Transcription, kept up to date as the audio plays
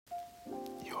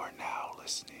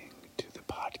listening to the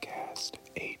podcast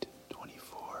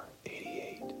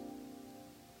 82488.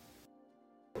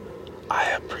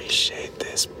 I appreciate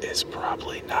this is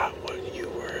probably not what you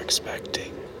were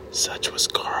expecting. Such was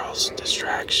Carl's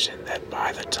distraction that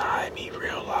by the time he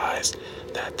realized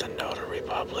that the Notary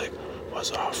Public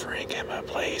was offering him a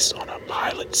place on a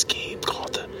pilot scheme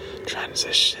called the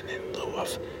Transition in lieu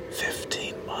of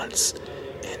 15 months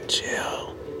in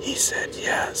jail, he said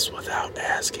yes without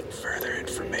asking further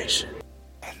information.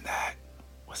 And that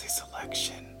was a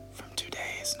selection from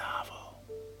today's novel,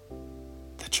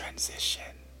 The Transition,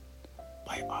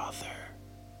 by author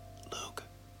Luke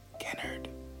Kennard.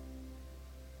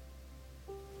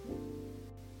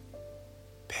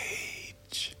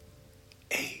 Page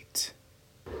 8.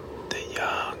 The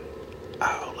young,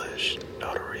 owlish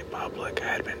Notary Public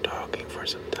had been talking for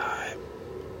some time.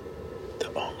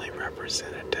 The only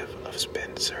representative of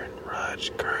Spencer and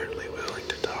Rudge currently willing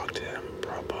to talk to him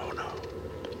pro bono.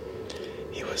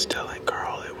 He was telling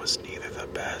Carl it was neither the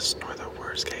best nor the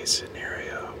worst case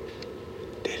scenario.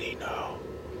 Did he know,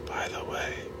 by the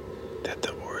way, that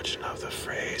the origin of the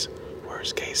phrase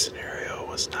worst case scenario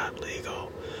was not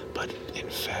legal, but in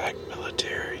fact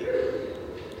military?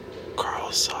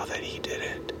 Carl saw that he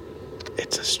didn't.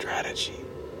 It's a strategy,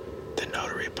 the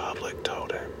Notary Public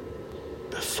told him.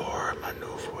 Before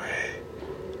maneuver,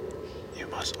 you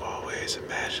must always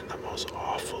imagine the most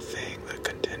awful thing the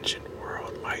contingent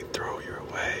world might throw your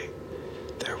way.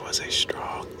 There was a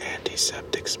strong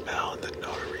antiseptic smell in the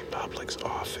Notary Public's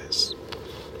office.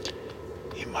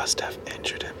 He must have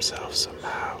injured himself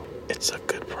somehow. It's a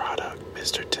good product,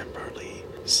 Mr. Timberley,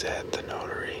 said the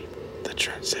notary. The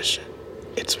Transition.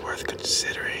 It's worth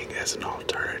considering as an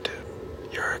alternative.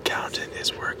 Your accountant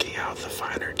is working out the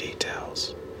finer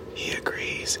details. He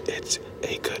agrees it's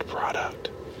a good product.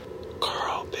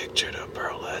 Carl pictured a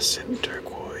pearlescent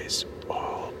turquoise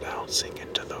ball bouncing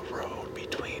into the road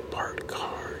between parked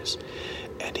cars,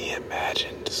 and he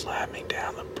imagined slamming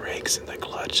down the brakes and the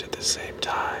clutch at the same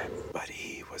time. But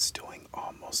he was doing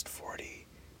almost 40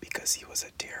 because he was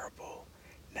a terrible,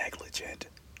 negligent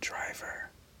driver.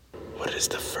 What is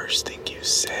the first thing you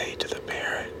say to the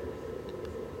parent?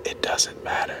 It doesn't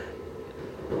matter.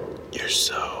 You're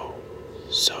so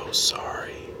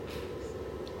sorry.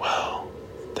 Well,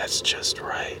 that's just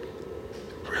right.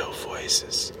 Real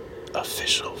voices,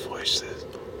 official voices,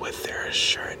 with their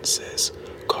assurances,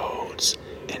 codes,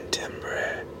 and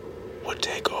timbre, would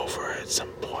take over at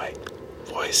some point.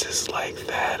 Voices like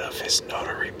that of his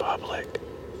Notary Public,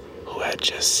 who had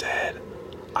just said,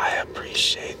 I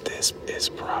appreciate this is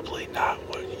probably not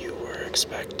what you were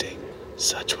expecting.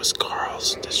 Such was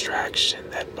Carl's distraction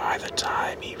that by the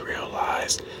time he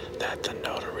realized that the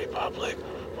Notary Public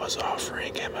was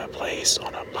offering him a place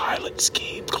on a pilot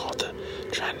scheme called the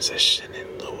Transition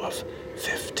in lieu of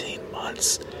 15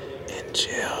 months in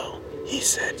jail, he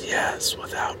said yes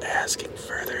without asking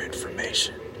further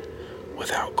information,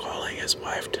 without calling his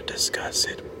wife to discuss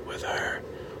it with her,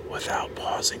 without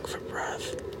pausing for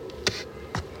breath.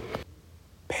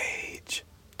 Page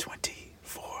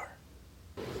 24.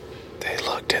 They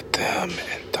looked at them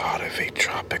and thought of a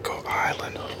tropical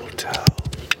island hotel.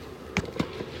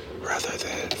 Rather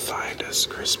than find us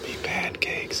crispy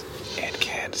pancakes and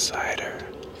canned cider,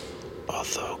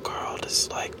 although Carl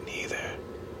disliked neither,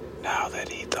 now that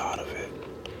he thought of it.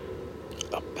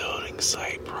 A building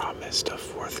site promised a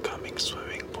forthcoming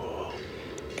swimming pool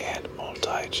and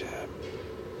multi-gym.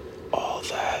 All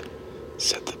that,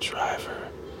 said the driver,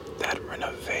 that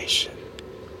renovation,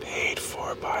 paid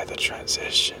for by the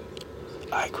Transition.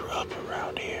 I grew up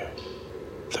around here.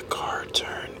 The car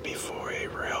turned before a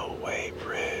railway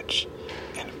bridge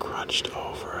and crunched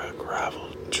over a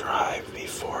gravel drive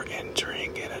before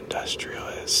entering an industrial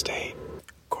estate.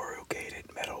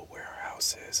 Corrugated metal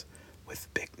warehouses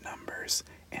with big numbers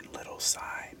and little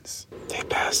signs. They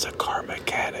passed a car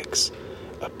mechanics,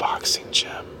 a boxing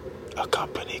gym, a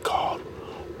company called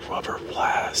Rubber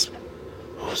Blast,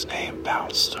 whose name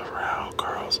bounced around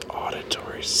Carl's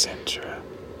auditory center.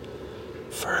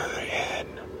 Further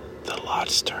in, the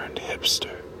lots turned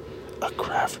hipster, a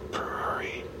craft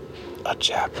brewery, a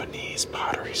Japanese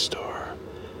pottery store,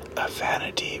 a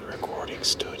vanity recording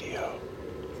studio.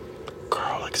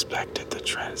 Carl expected the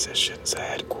Transition's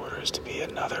headquarters to be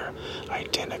another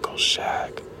identical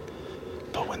shack,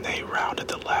 but when they rounded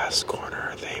the last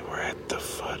corner, they were at the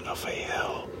foot of a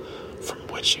hill from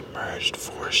which emerged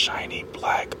 4 shiny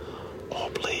black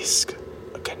obelisks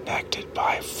connected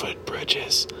by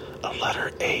footbridges, a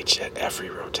letter H at every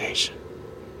rotation.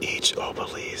 Each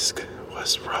obelisk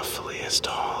was roughly as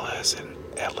tall as an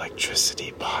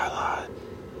electricity pylon,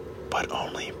 but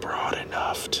only broad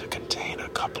enough to contain a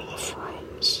couple of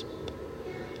rooms.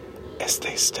 As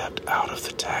they stepped out of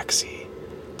the taxi,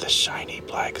 the shiny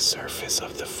black surface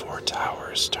of the 4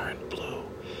 towers turned blue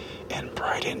and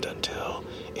brightened until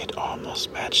it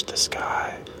almost matched the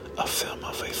sky. A film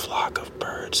of a flock of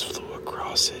birds flew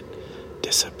across it,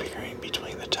 disappearing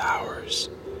between the towers,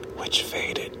 which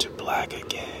faded to black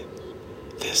again.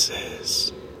 "This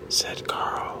is," said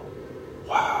Carl.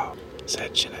 "Wow,"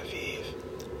 said Genevieve.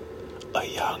 A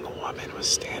young woman was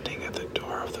standing at the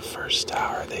door of the first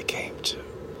tower they came to.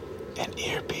 An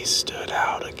earpiece stood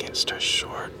out against her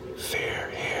short, fair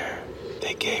hair.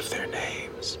 They gave their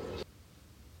names.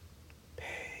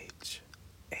 Page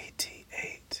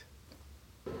 88.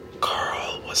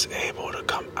 Carl was able to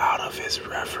come out of his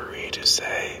reverie to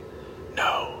say,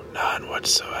 "No, none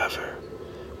whatsoever,"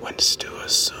 when Stu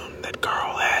assumed that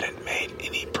Carl hadn't made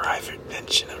any private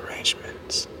pension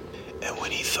arrangements. And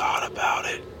when he thought about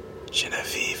it,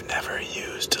 Genevieve never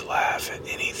used to laugh at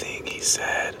anything he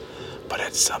said, but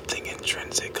at something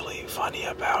intrinsically funny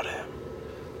about him.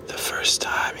 The first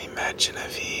time he met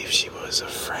Genevieve, she was a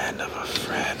friend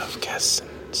of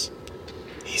Keston's.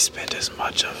 He spent as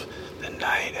much of the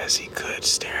night as he could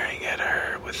staring at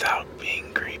her without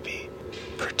being creepy,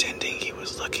 pretending he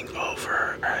was looking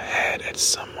over her head at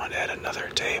someone at another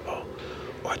table,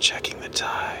 or checking the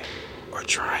time, or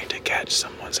trying to catch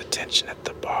someone's attention at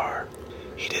the bar.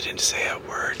 He didn't say a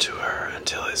word to her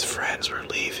until his friends were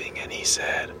leaving and he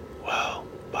said, "Well,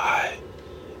 bye,"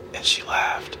 and she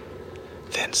laughed,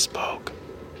 then spoke,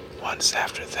 once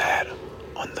after that,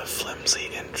 on the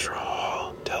flimsy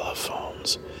intra-hall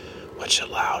telephones, which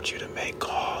allowed you to make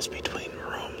calls between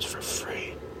rooms for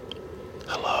free.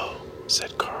 "Hello,"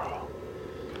 said Carl.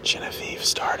 Genevieve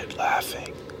started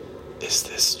laughing. "Is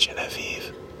this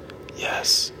Genevieve?"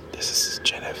 "Yes, this is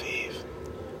Genevieve."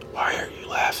 "Why are you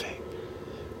laughing?"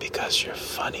 "Because you're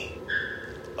funny."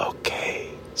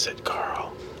 "Okay," said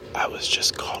Carl. "I was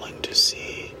just calling to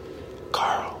see."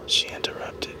 "Carl," she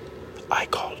interrupted, "I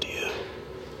called you."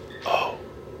 "Oh,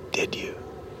 did you?"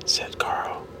 said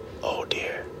Carl. "Oh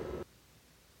dear."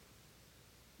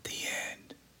 The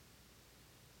end.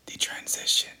 The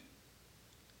transition.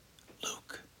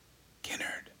 Luke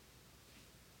Kennard.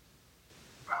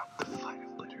 Throughout the flight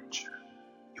of literature,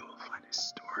 you will find a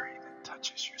story that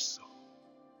touches your soul.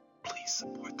 Please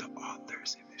support the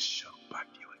authors in this show by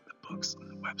viewing the books on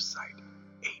the website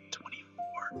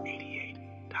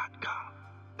 82488.com.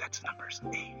 That's numbers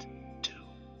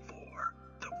 824,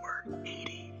 the word 80.